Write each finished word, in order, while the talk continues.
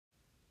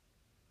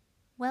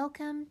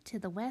Welcome to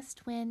the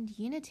West Wind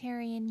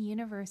Unitarian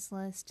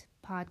Universalist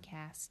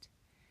podcast.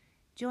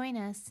 Join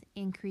us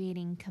in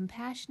creating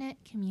compassionate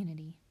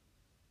community.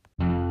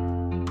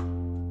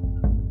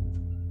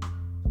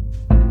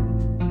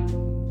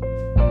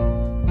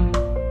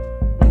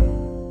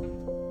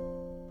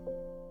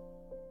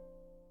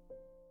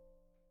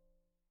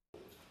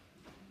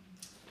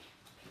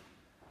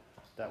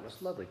 That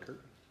was lovely, Kurt.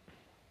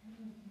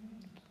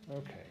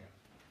 Okay.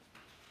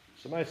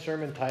 So my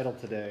sermon title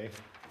today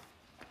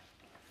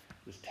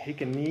is Take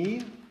a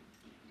Knee,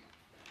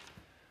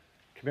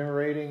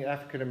 Commemorating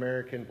African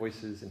American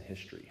Voices in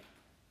History.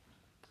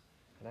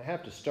 And I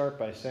have to start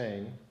by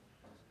saying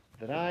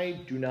that I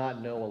do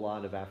not know a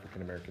lot of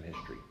African American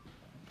history.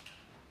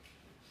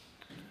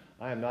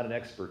 I am not an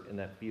expert in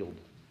that field.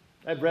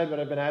 I've read what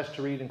I've been asked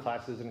to read in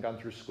classes and gone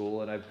through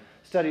school, and I've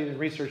studied and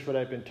researched what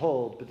I've been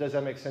told, but does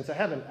that make sense? I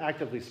haven't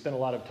actively spent a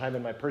lot of time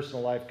in my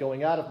personal life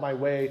going out of my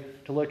way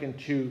to look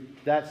into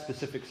that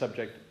specific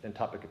subject and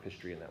topic of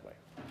history in that way.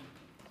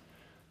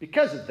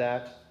 Because of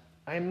that,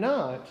 I am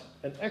not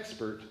an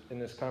expert in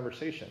this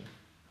conversation.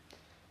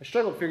 I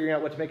struggled figuring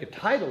out what to make a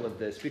title of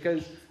this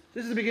because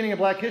this is the beginning of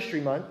Black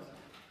History Month.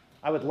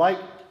 I would like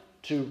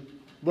to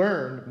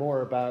learn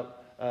more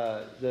about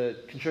the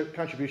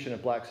contribution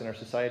of blacks in our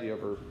society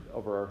over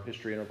our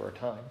history and over our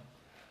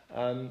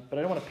time. But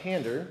I don't want to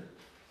pander,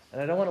 and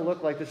I don't want to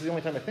look like this is the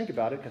only time I think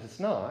about it, because it's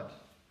not.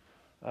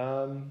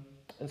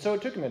 And so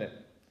it took a minute.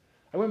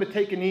 I went with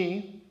Take a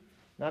Knee,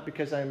 not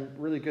because I'm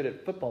really good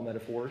at football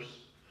metaphors,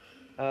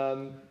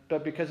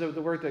 but because of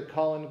the work that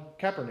Colin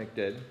Kaepernick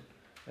did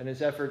and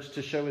his efforts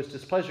to show his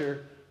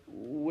displeasure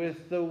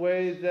with the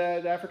way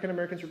that African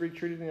Americans were being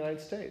treated in the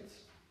United States.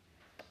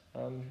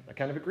 I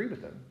kind of agree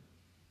with him.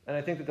 And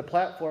I think that the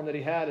platform that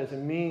he had as a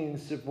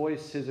means to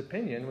voice his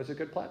opinion was a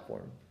good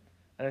platform.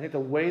 And I think the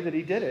way that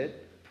he did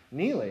it,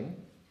 kneeling,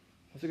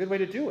 was a good way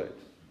to do it.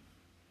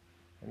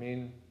 I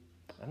mean,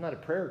 I'm not a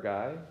prayer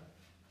guy,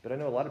 but I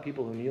know a lot of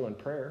people who kneel in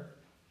prayer.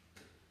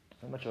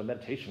 I'm not much of a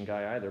meditation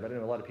guy either, but I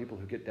know a lot of people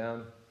who get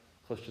down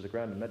close to the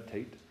ground and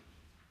meditate.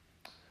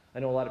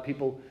 I know a lot of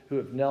people who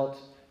have knelt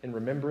in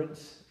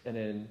remembrance and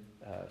in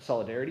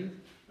solidarity.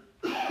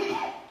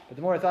 But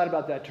the more I thought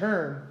about that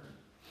term,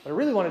 what I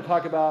really want to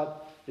talk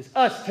about is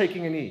us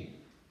taking a knee.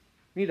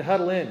 We need to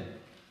huddle in.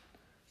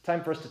 It's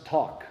time for us to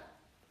talk.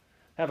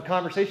 Have a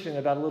conversation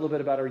about a little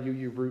bit about our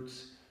UU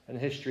roots and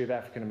the history of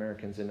African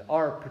Americans in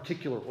our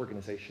particular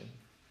organization.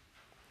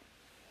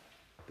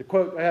 The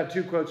quote, I have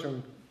two quotes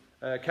from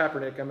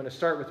Kaepernick. I'm going to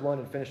start with one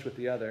and finish with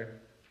the other.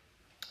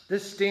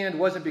 This stand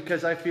wasn't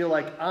because I feel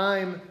like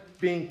I'm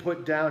being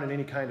put down in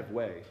any kind of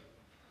way.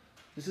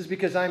 This is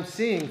because I'm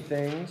seeing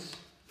things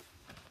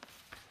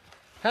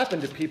happen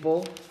to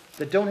people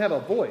that don't have a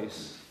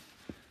voice,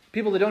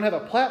 people that don't have a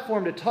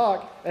platform to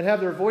talk and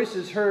have their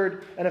voices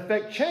heard and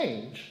affect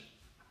change.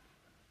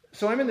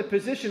 So I'm in the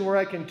position where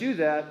I can do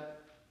that,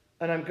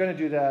 and I'm going to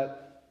do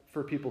that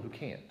for people who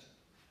can't.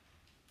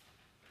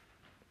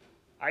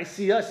 I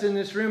see us in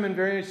this room in a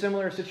very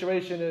similar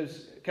situation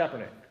as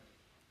Kaepernick.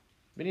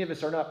 Many of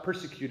us are not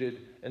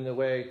persecuted in the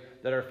way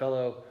that our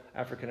fellow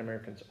African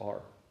Americans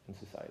are in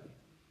society.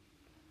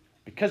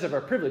 Because of our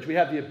privilege, we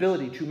have the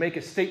ability to make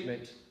a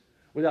statement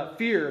without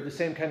fear of the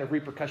same kind of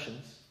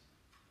repercussions.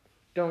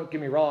 Don't get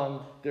me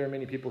wrong, there are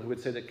many people who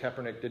would say that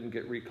Kaepernick didn't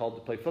get recalled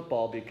to play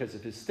football because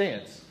of his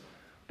stance.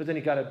 But then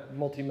he got a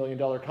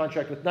multi-million-dollar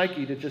contract with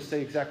Nike to just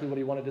say exactly what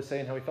he wanted to say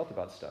and how he felt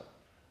about stuff.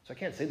 So I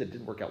can't say that it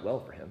didn't work out well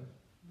for him.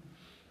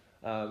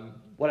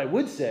 What I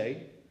would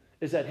say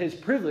is that his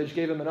privilege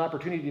gave him an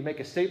opportunity to make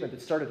a statement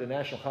that started a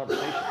national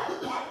conversation.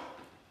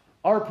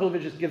 Our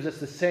privilege gives us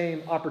the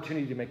same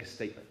opportunity to make a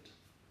statement.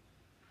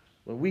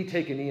 When we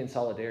take a knee in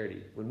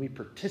solidarity, when we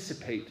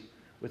participate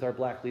with our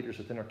black leaders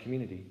within our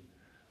community,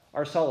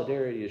 our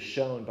solidarity is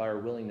shown by our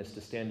willingness to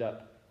stand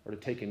up or to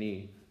take a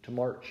knee, to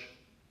march,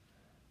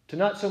 to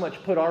not so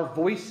much put our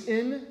voice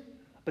in,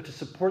 but to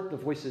support the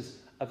voices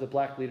of the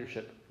black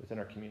leadership within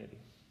our community.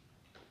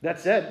 That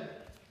said,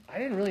 I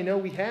didn't really know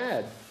we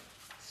had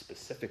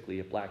specifically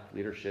a black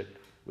leadership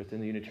within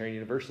the Unitarian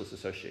Universalist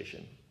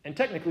Association. And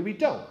technically we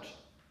don't.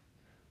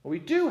 What we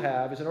do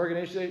have is an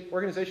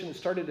organization that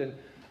started in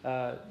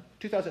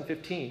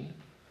 2015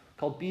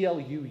 called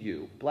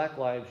BLUU, Black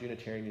Lives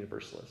Unitarian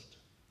Universalist.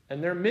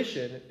 And their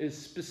mission is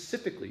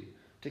specifically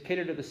to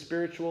cater to the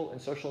spiritual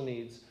and social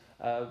needs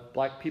of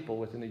black people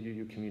within the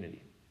UU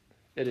community.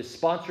 It is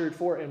sponsored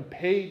for and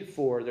paid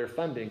for, their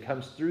funding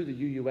comes through the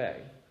UUA,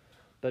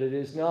 but it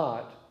is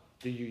not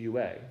the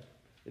UUA.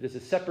 It is a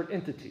separate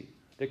entity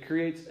that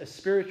creates a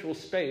spiritual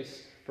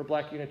space for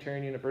black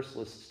Unitarian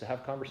Universalists to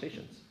have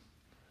conversations,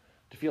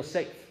 to feel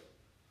safe.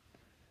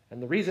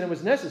 And the reason it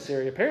was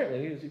necessary,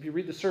 apparently, is if you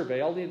read the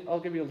survey, I'll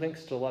give you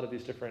links to a lot of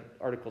these different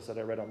articles that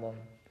I read online.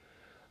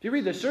 If you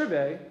read the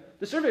survey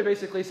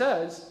basically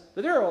says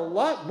that there are a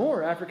lot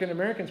more African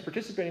Americans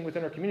participating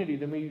within our community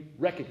than we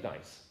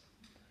recognize.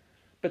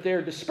 But they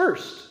are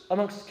dispersed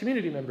amongst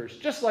community members,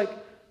 just like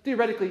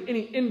theoretically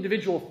any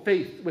individual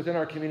faith within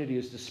our community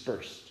is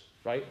dispersed,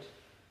 right?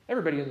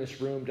 Everybody in this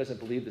room doesn't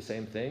believe the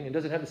same thing and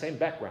doesn't have the same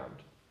background.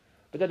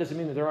 But that doesn't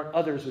mean that there aren't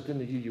others within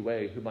the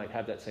UUA who might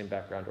have that same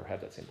background or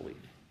have that same belief.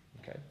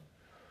 Okay?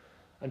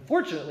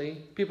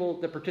 Unfortunately, people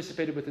that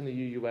participated within the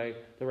UUA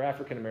that were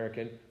African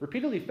American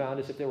repeatedly found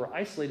as if they were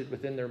isolated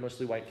within their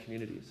mostly white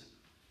communities.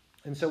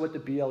 And so what the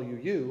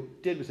BLUU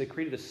did was they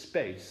created a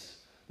space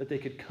that they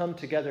could come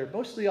together,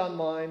 mostly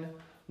online,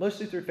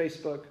 mostly through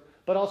Facebook,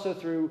 but also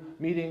through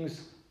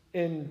meetings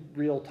in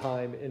real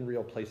time, in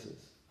real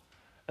places.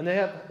 And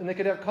they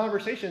could have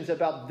conversations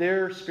about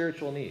their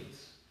spiritual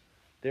needs,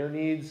 their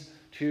needs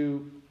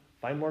to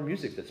find more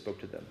music that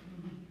spoke to them,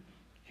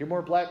 hear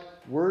more Black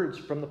words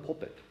from the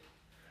pulpit,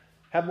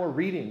 have more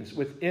readings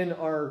within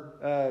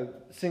our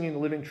Singing the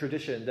Living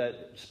tradition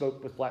that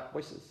spoke with Black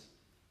voices.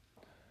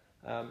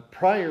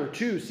 Prior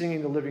to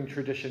Singing the Living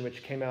tradition,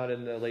 which came out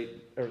in the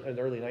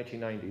early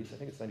 1990s, I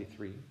think it's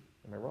 93.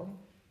 Am I wrong?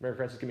 Mary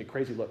Frances, give me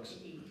crazy looks.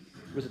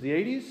 Was it the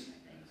 80s?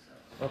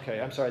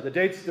 Okay, I'm sorry. The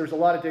dates, there's a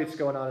lot of dates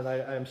going on, and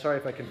I'm sorry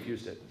if I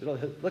confused it.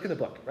 Look in the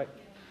book, right?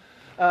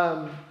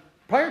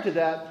 Prior to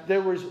that,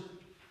 there were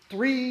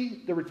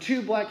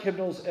 2 Black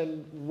hymnals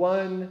and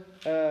 1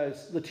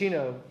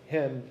 Latino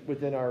hymn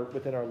within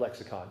our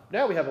lexicon.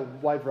 Now we have a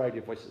wide variety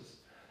of voices.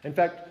 In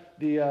fact,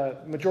 the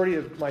majority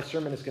of my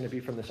sermon is going to be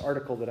from this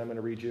article that I'm going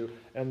to read you,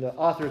 and the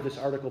author of this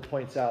article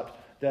points out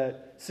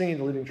that Singing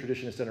the Living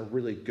Tradition has done a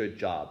really good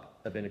job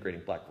of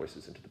integrating Black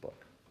voices into the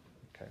book.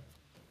 Okay.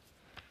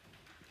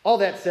 All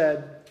that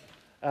said,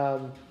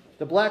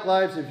 the Black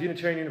Lives of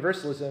Unitarian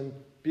Universalism,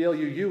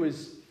 BLUU,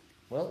 is,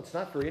 well, it's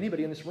not for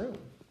anybody in this room.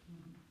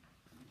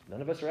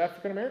 None of us are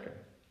African American.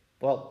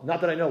 Well,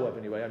 not that I know of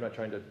anyway. I'm not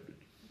trying to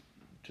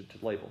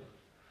label.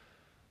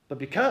 But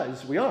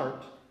because we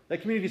aren't,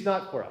 that community is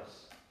not for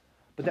us.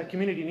 But that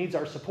community needs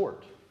our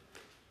support.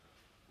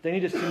 They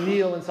need us to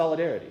kneel in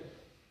solidarity.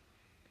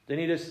 They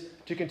need us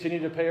to continue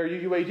to pay our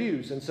UUA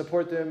dues and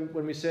support them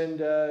when we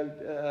send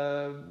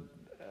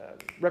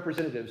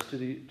representatives to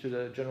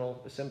the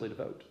General Assembly to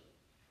vote.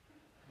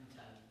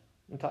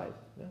 And tithe.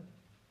 Yeah.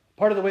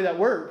 Part of the way that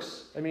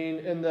works, I mean,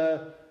 in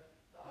the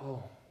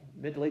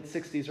mid to late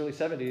 60s, early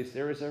 70s,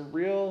 there was a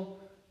real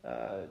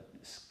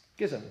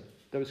schism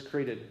that was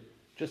created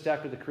just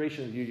after the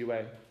creation of the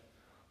UUA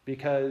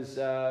because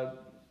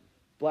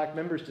Black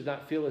members did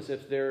not feel as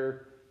if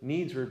their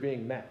needs were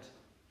being met.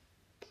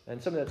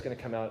 And some of that's going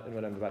to come out in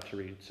what I'm about to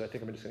read. So I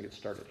think I'm just going to get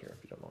started here,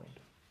 if you don't mind.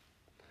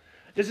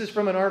 This is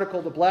from an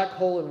article, The Black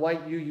Hole in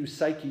White UU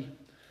Psyche.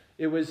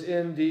 It was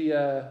in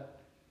the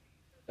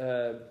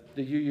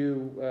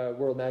UU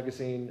World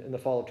Magazine in the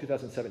fall of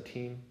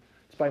 2017.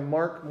 It's by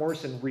Mark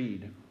Morrison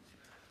Reed.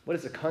 What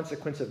is the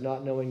consequence of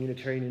not knowing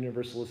Unitarian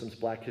Universalism's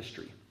Black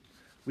history?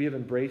 We have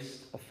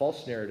embraced a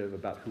false narrative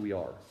about who we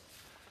are.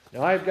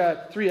 Now, I've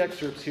got 3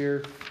 excerpts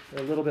here.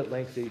 They're a little bit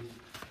lengthy,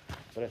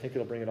 but I think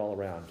it'll bring it all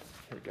around.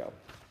 Here we go.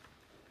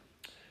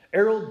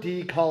 Errol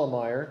D.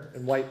 Collimeyer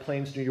in White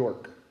Plains, New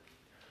York.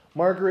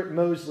 Margaret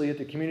Mosley at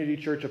the Community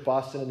Church of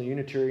Boston and the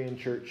Unitarian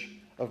Church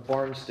of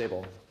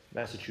Barnstable,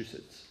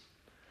 Massachusetts.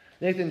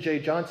 Nathan J.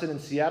 Johnson in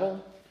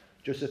Seattle.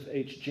 Joseph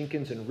H.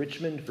 Jenkins in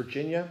Richmond,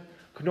 Virginia.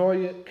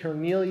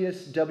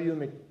 Cornelius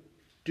W.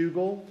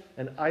 McDougall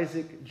and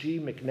Isaac G.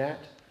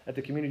 McNatt at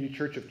the Community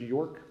Church of New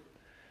York.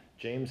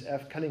 James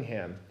F.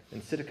 Cunningham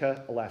in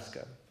Sitka,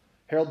 Alaska.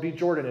 Harold B.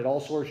 Jordan at All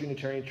Souls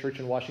Unitarian Church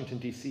in Washington,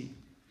 D.C.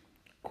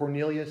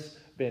 Cornelius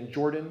Van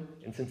Jordan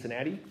in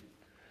Cincinnati.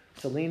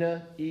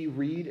 Selena E.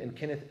 Reed and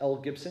Kenneth L.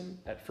 Gibson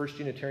at First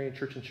Unitarian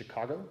Church in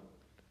Chicago.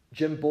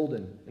 Jim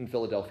Bolden in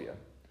Philadelphia.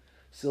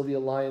 Sylvia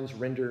Lyons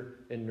Render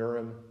in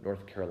Durham,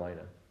 North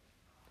Carolina.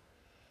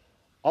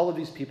 All of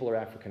these people are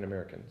African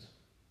Americans,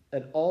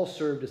 and all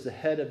served as the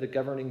head of the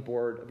governing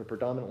board of a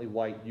predominantly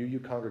white UU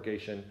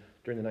congregation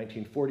during the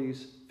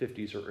 1940s,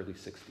 50s, or early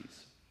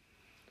 60s.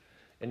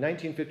 In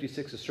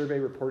 1956, a survey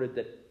reported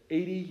that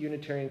 80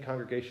 Unitarian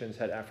congregations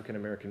had African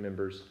American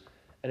members,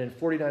 and in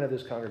 49 of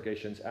those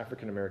congregations,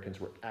 African Americans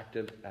were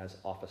active as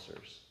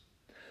officers.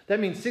 That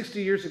means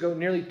 60 years ago,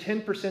 nearly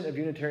 10% of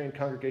Unitarian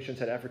congregations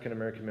had African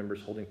American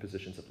members holding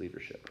positions of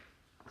leadership.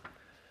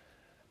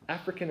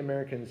 African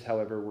Americans,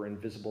 however, were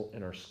invisible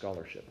in our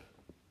scholarship.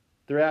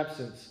 Their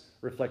absence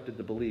reflected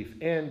the belief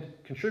and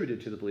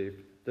contributed to the belief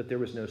that there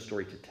was no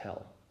story to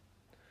tell.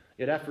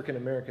 Yet African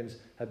Americans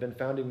have been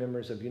founding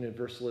members of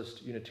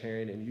Universalist,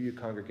 Unitarian, and UU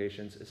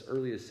congregations as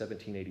early as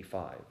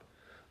 1785,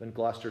 when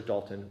Gloucester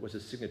Dalton was a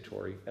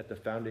signatory at the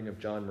founding of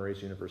John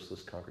Murray's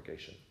Universalist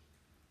congregation.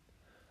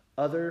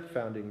 Other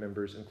founding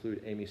members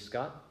include Amy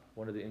Scott,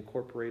 one of the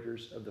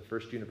incorporators of the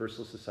First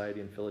Universalist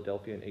Society in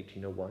Philadelphia in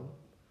 1801,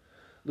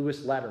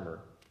 Lewis Latimer,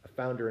 a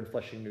founder in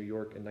Flushing, New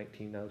York in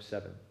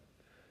 1907,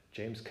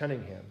 James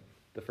Cunningham,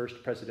 the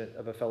first president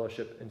of a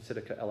fellowship in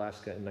Sitka,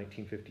 Alaska in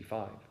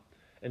 1955,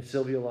 and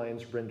Sylvia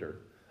Lyons Render,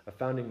 a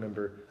founding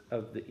member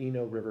of the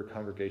Eno River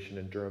Congregation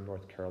in Durham,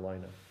 North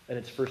Carolina, and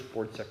its first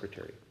board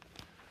secretary.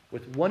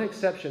 With one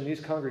exception,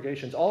 these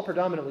congregations, all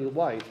predominantly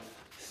white,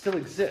 still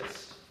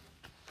exist.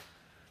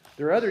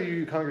 There are other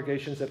UU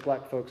congregations that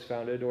Black folks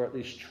founded, or at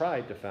least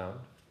tried to found.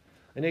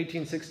 In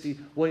 1860,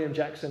 William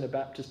Jackson, a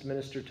Baptist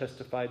minister,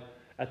 testified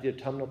at the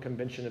Autumnal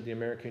Convention of the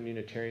American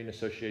Unitarian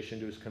Association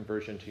to his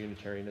conversion to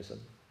Unitarianism.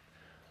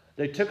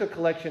 They took a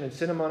collection and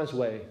sent him on his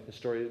way,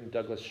 historian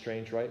Douglas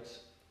Strange writes.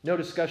 No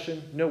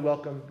discussion, no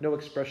welcome, no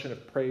expression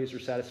of praise or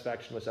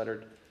satisfaction was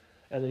uttered,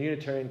 and the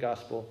Unitarian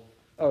gospel,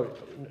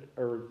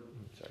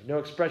 no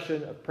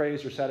expression of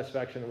praise or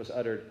satisfaction was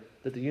uttered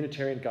that the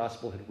Unitarian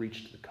gospel had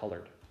reached the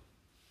colored.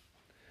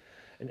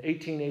 In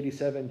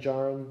 1887,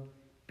 John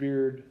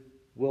Beard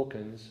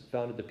Wilkins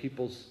founded the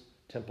People's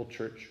Temple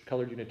Church,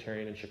 Colored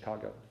Unitarian in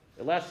Chicago.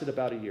 It lasted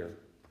about a year.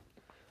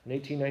 In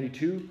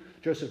 1892,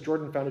 Joseph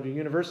Jordan founded a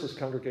Universalist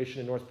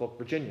congregation in Norfolk,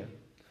 Virginia.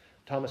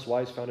 Thomas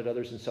Wise founded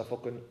others in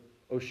Suffolk and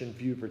Ocean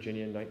View,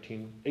 Virginia in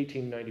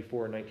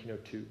 1894 and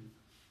 1902.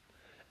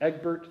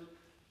 Egbert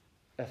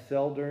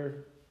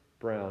Ethelred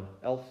Brown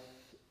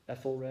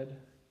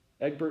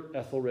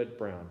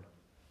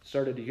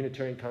started a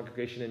Unitarian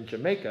congregation in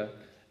Jamaica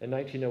in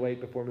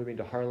 1908 before moving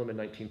to Harlem in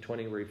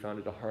 1920, where he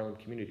founded a Harlem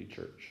Community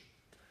Church.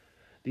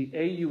 The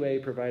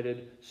AUA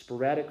provided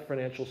sporadic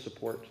financial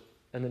support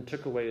and then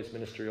took away his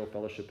ministerial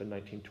fellowship in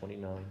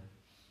 1929.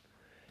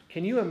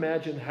 Can you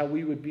imagine how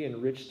we would be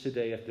enriched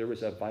today if there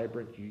was a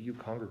vibrant UU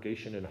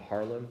congregation in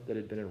Harlem that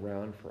had been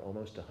around for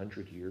almost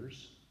 100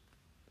 years?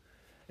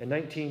 In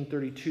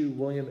 1932,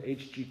 William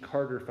H.G.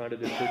 Carter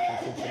founded a church in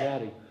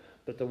Cincinnati,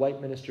 but the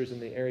white ministers in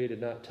the area did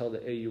not tell the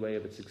AUA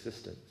of its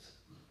existence.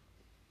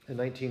 In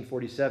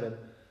 1947,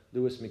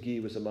 Louis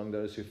McGee was among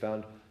those who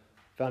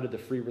founded the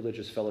Free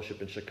Religious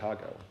Fellowship in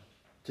Chicago.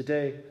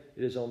 Today,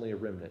 it is only a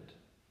remnant.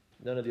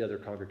 None of the other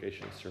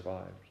congregations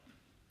survived.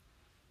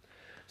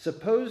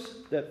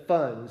 Suppose that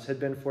funds had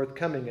been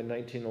forthcoming in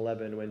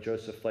 1911 when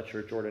Joseph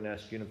Fletcher Jordan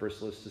asked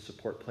Universalists to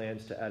support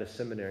plans to add a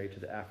seminary to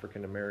the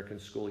African American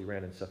school he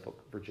ran in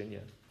Suffolk, Virginia.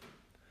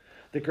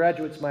 The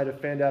graduates might have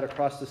fanned out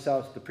across the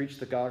South to preach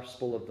the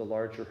gospel of the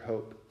larger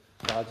hope,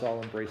 God's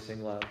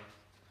all-embracing love.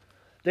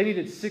 They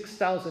needed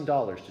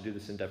 $6,000 to do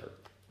this endeavor.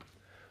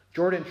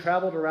 Jordan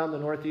traveled around the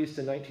Northeast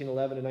in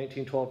 1911 and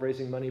 1912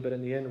 raising money, but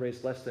in the end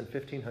raised less than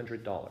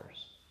 $1,500.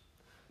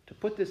 To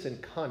put this in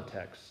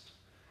context,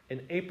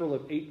 in April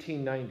of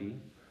 1890,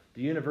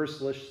 the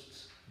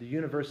Universalists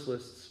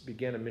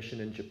began a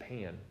mission in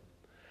Japan.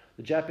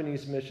 The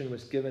Japanese mission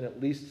was given at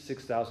least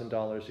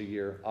 $6,000 a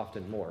year,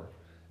 often more,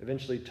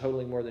 eventually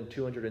totaling more than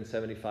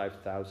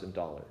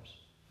 $275,000.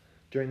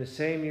 During the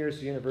same years,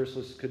 the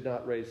Universalists could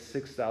not raise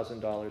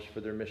 $6,000 for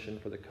their mission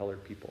for the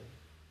colored people.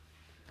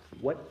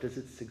 What does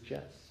it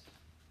suggest?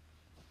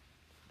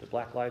 That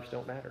black lives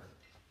don't matter.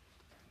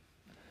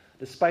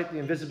 Despite the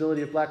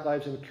invisibility of black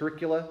lives in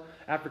curricula,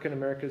 African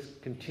Americans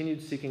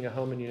continued seeking a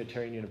home in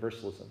Unitarian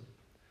Universalism.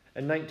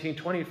 In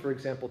 1920, for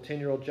example,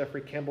 10-year-old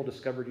Jeffrey Campbell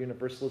discovered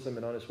Universalism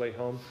and on his way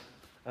home,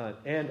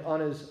 and on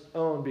his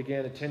own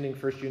began attending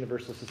First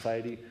Universal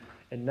Society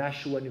in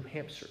Nashua, New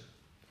Hampshire,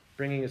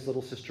 bringing his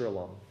little sister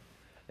along.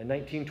 In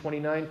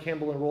 1929,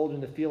 Campbell enrolled in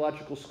the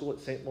theological school at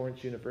St.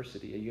 Lawrence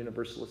University, a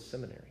Universalist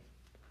seminary.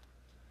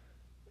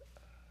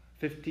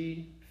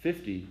 50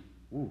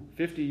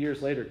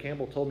 years later,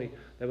 Campbell told me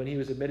that when he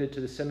was admitted to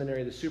the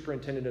seminary, the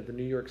superintendent of the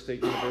New York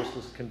State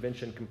Universalist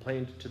Convention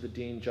complained to the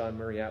dean, John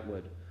Murray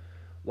Atwood,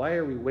 "Why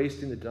are we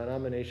wasting the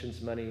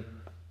denomination's money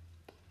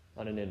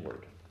on an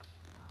N-word?"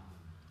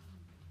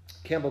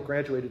 Campbell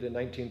graduated in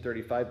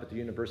 1935, but the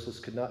Universalists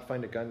could not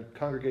find a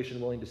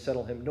congregation willing to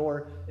settle him,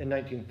 nor in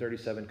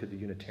 1937 could the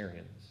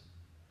Unitarians.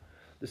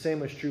 The same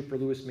was true for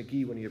Louis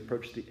McGee when he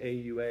approached the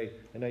AUA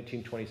in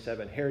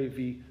 1927, Harry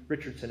V.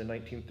 Richardson in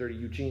 1930,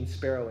 Eugene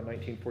Sparrow in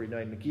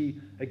 1949, McGee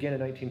again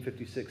in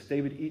 1956,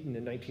 David Eaton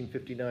in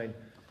 1959,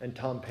 and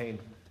Tom Paine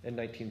in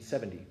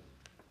 1970.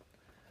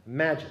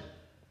 Imagine,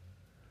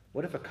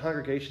 what if a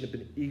congregation had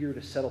been eager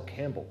to settle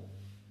Campbell?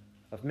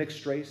 Of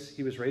mixed race,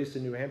 he was raised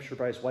in New Hampshire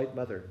by his white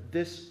mother.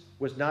 This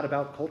was not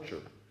about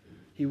culture.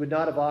 He would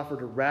not have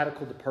offered a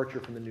radical departure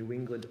from the New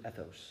England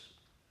ethos.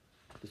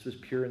 This was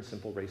pure and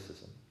simple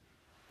racism.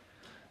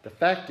 The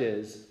fact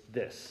is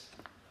this: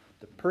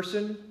 the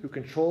person who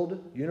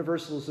controlled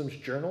Universalism's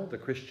journal, The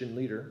Christian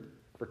Leader,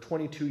 for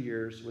 22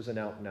 years was an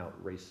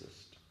out-and-out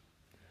racist.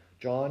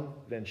 John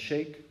Van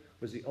Schaik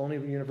was the only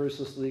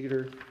Universalist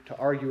leader to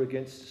argue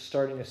against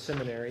starting a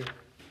seminary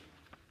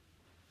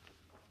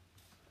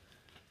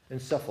in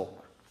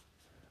Suffolk.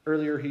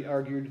 Earlier, he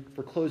argued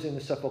for closing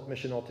the Suffolk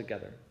mission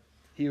altogether.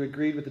 He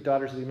agreed with the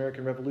Daughters of the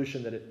American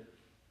Revolution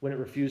when it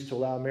refused to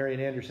allow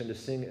Marian Anderson to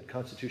sing at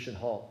Constitution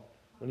Hall.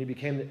 When he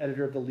became the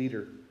editor of The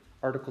Leader,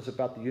 articles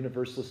about the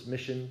Universalist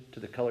mission to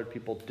the colored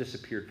people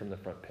disappeared from the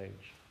front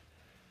page.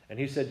 And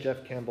he said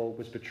Jeff Campbell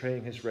was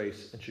betraying his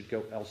race and should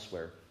go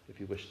elsewhere if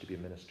he wished to be a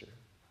minister.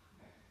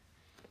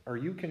 Are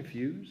you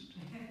confused?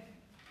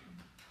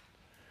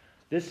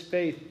 This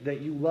faith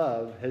that you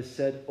love has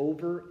said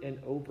over and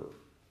over,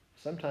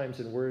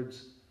 sometimes in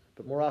words,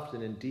 but more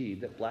often in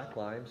deed, that black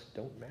lives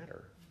don't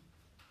matter.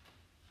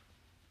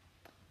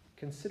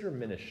 Consider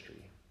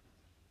ministry.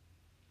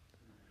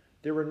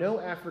 There were no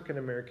African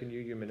American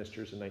UU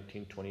ministers in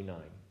 1929.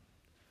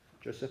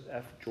 Joseph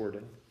F.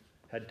 Jordan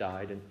had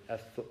died, and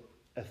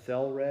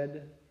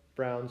Ethelred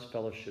Brown's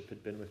fellowship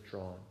had been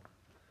withdrawn.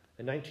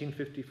 In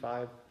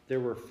 1955, there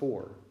were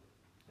 4.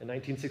 In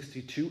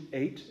 1962,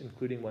 8,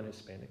 including one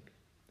Hispanic.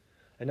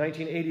 In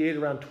 1988,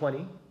 around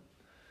 20.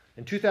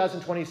 In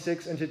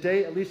 2026, and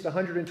today, at least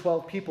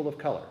 112 people of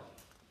color.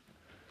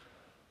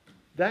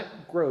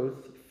 That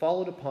growth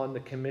followed upon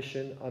the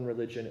Commission on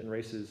Religion and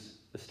Races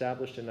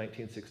established in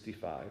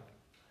 1965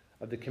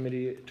 of the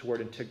Committee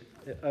toward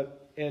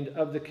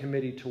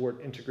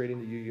integrating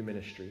the UU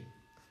ministry,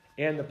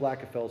 and the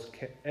Black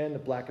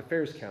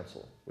Affairs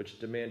Council, which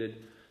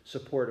demanded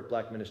support of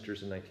black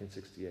ministers in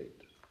 1968.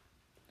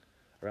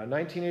 Around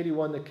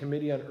 1981, the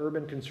Committee on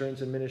Urban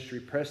Concerns and Ministry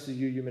pressed the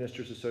UU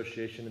Ministers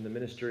Association and the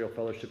Ministerial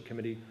Fellowship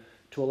Committee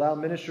to allow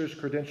ministers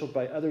credentialed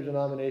by other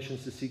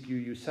denominations to seek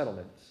UU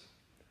settlements.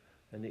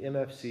 And the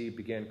MFC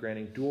began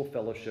granting dual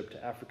fellowship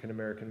to African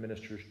American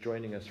ministers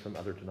joining us from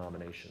other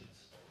denominations.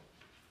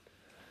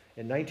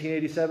 In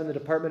 1987, the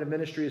Department of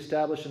Ministry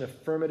established an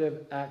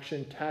affirmative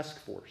action task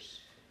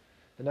force.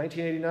 In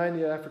 1989,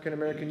 the African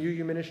American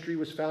UU Ministry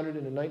was founded,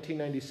 and in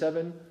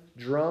 1997,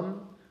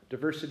 DRUM,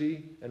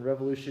 Diversity and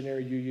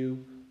Revolutionary UU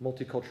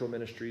Multicultural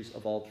Ministries,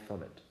 evolved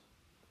from it.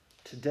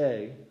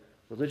 Today,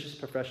 religious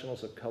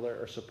professionals of color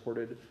are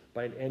supported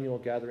by an annual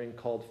gathering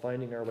called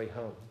Finding Our Way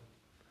Home.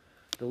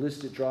 The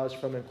list it draws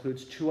from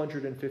includes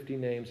 250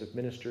 names of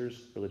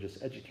ministers,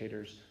 religious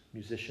educators,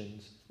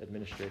 musicians,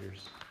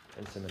 administrators,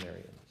 and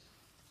seminarians.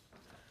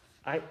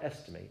 I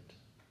estimate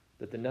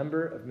that the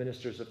number of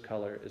ministers of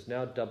color is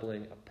now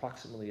doubling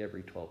approximately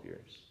every 12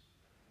 years.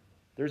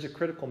 There's a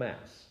critical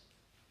mass.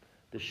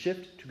 The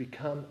shift to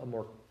become a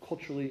more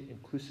culturally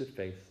inclusive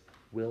faith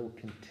will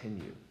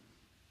continue.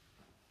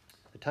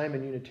 The time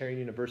in Unitarian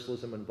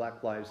Universalism when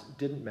black lives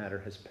didn't matter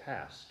has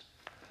passed.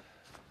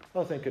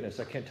 Oh, thank goodness.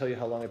 I can't tell you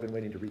how long I've been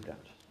waiting to read that.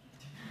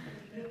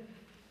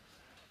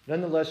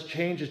 Nonetheless,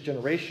 change is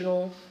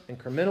generational,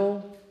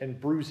 incremental,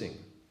 and bruising.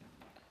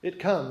 It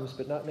comes,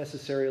 but not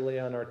necessarily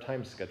on our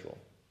time schedule.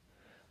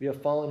 We have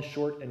fallen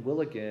short and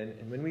will again,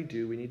 and when we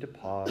do, we need to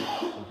pause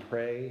and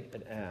pray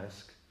and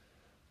ask,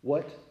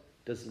 what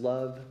does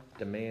love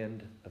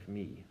demand of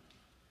me?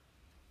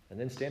 And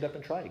then stand up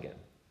and try again.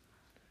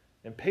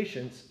 And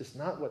patience is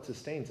not what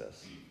sustains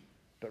us,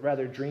 but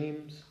rather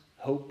dreams,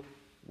 hope,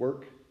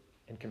 work,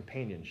 and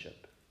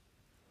companionship.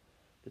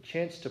 The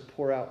chance to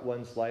pour out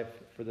one's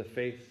life for the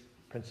faith,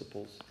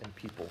 principles, and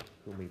people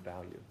whom we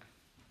value.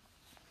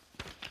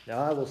 Now,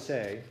 I will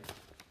say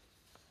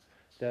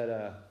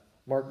that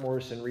Mark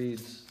Morrison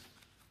Reed's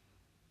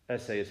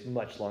essay is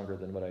much longer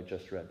than what I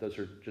just read. Those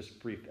are just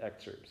brief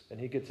excerpts. And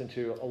he gets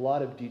into a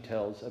lot of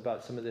details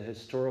about some of the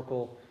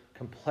historical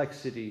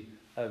complexity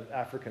of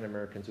African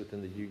Americans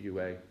within the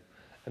UUA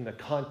and the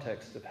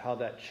context of how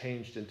that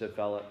changed and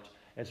developed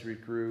as we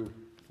grew,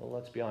 well,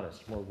 let's be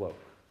honest, more woke.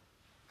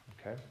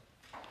 Okay?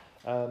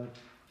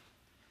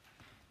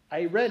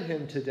 I read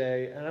him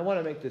today, and I want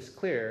to make this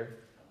clear,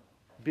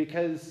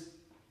 because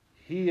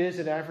he is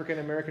an African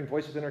American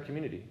voice within our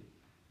community.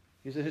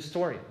 He's a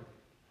historian.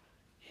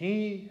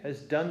 He has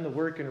done the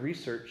work and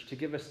research to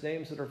give us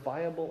names that are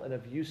viable and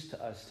of use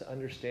to us to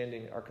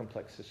understanding our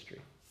complex history.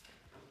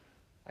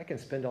 I can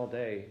spend all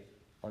day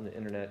on the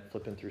internet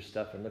flipping through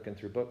stuff and looking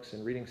through books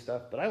and reading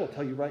stuff, but I will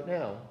tell you right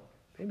now,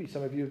 maybe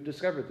some of you have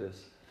discovered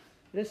this,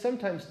 it is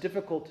sometimes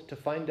difficult to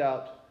find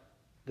out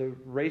the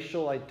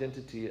racial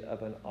identity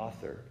of an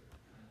author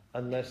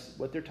unless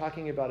what they're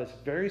talking about is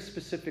very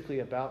specifically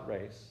about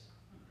race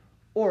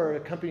or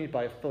accompanied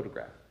by a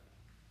photograph.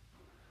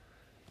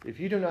 If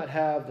you do not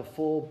have the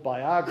full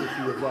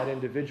biography of that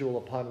individual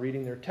upon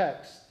reading their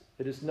text,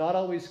 it is not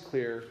always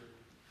clear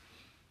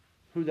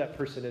who that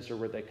person is or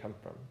where they come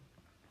from.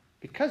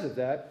 Because of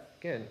that,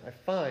 again, I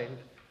find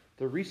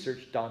the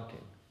research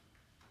daunting.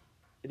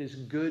 It is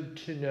good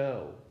to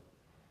know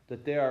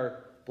that there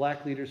are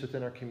black leaders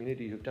within our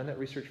community who've done that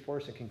research for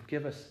us and can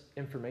give us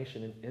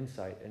information and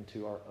insight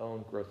into our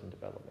own growth and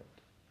development.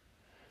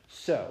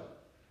 So,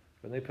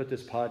 when they put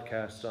this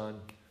podcast on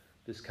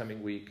this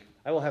coming week,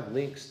 I will have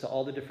links to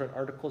all the different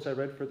articles I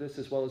read for this,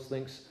 as well as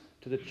links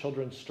to the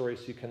children's stories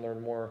so you can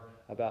learn more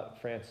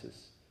about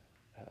Francis,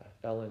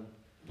 Ellen,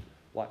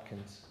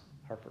 Watkins,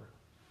 Harper.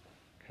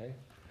 Okay?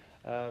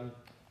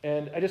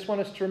 And I just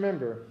want us to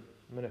remember,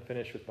 I'm going to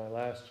finish with my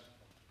last.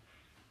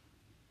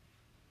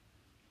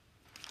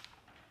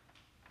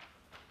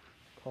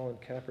 Colin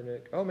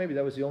Kaepernick. Oh, maybe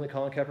that was the only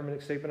Colin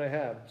Kaepernick statement I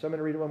have. So I'm going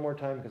to read it one more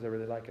time because I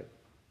really like it.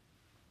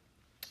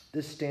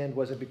 This stand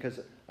wasn't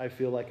because I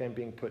feel like I'm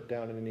being put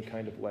down in any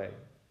kind of way.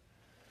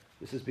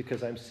 This is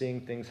because I'm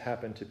seeing things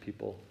happen to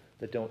people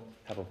that don't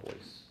have a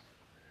voice.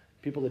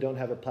 People that don't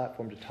have a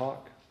platform to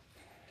talk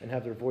and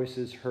have their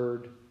voices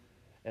heard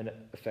and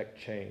affect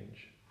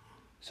change.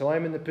 So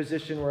I'm in the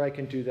position where I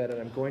can do that, and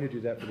I'm going to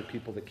do that for the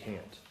people that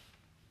can't.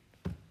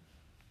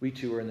 We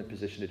too are in the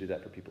position to do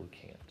that for people who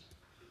can't.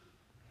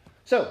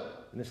 So,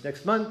 in this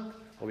next month,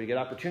 where we get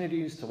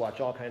opportunities to watch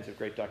all kinds of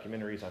great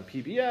documentaries on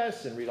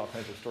PBS and read all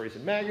kinds of stories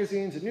in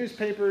magazines and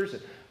newspapers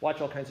and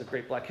watch all kinds of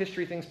great Black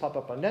history things pop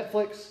up on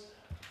Netflix.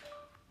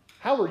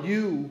 How are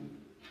you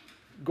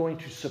going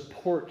to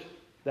support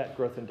that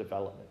growth and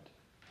development?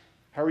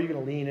 How are you going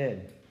to lean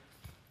in?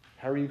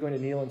 How are you going to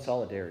kneel in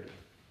solidarity?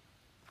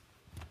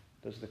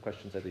 Those are the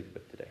questions I leave you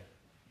with today.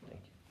 Thank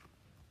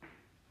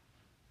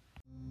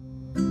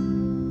you.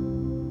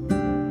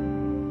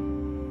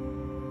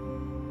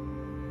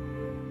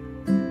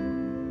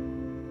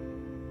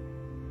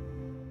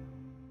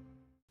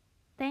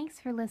 Thanks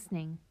for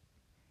listening.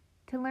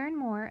 To learn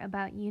more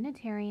about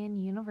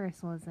Unitarian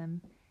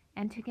Universalism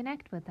and to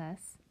connect with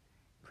us,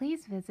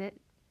 please visit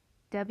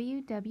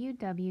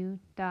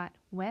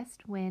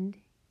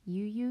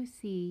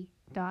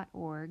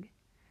www.westwinduuc.org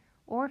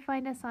or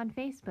find us on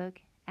Facebook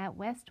at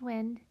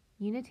Westwind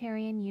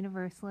Unitarian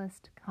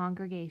Universalist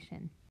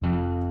Congregation.